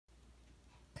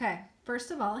Okay,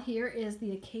 first of all, here is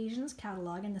the occasions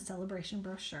catalog and the celebration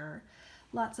brochure.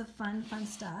 Lots of fun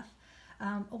stuff.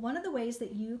 One of the ways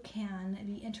that you can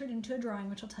be entered into a drawing,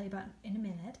 which I'll tell you about in a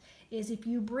minute, is if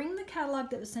you bring the catalog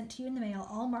that was sent to you in the mail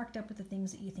all marked up with the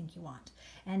things that you think you want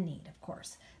and need, of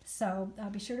course. So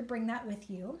be sure to bring that with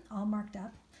you, all marked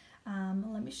up.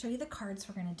 Let me show you the cards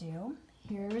we're going to do.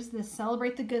 Here's this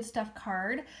Celebrate the Good Stuff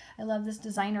card. I love this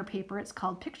designer paper. It's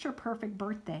called Picture Perfect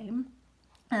Birthday.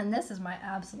 And this is my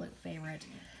absolute favorite.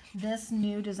 This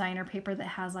new designer paper that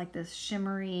has like this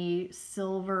shimmery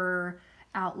silver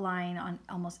outline on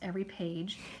almost every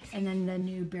page. And then the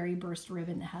new Berry Burst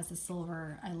ribbon that has the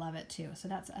silver. I love it too. So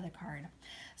that's the other card.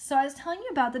 So I was telling you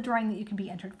about the drawing that you can be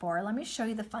entered for. Let me show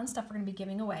you the fun stuff we're going to be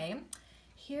giving away.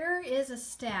 Here is a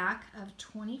stack of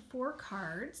 24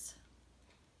 cards.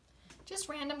 Just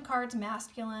random cards,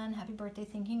 masculine, happy birthday,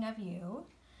 thinking of you.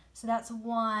 So that's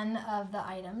one of the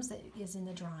items that is in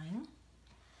the drawing.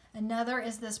 Another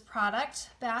is this product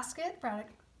basket.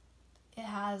 It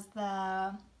has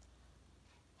the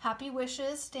Happy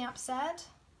Wishes stamp set,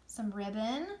 some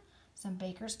ribbon, some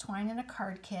baker's twine, and a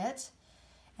card kit.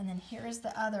 And then here is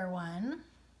the other one,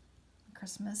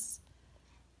 Christmas,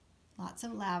 lots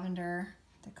of lavender,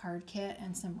 the card kit,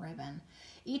 and some ribbon.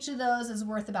 Each of those is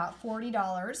worth about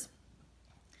 $40.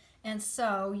 And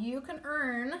so you can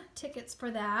earn tickets for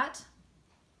that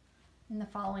in the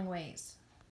following ways.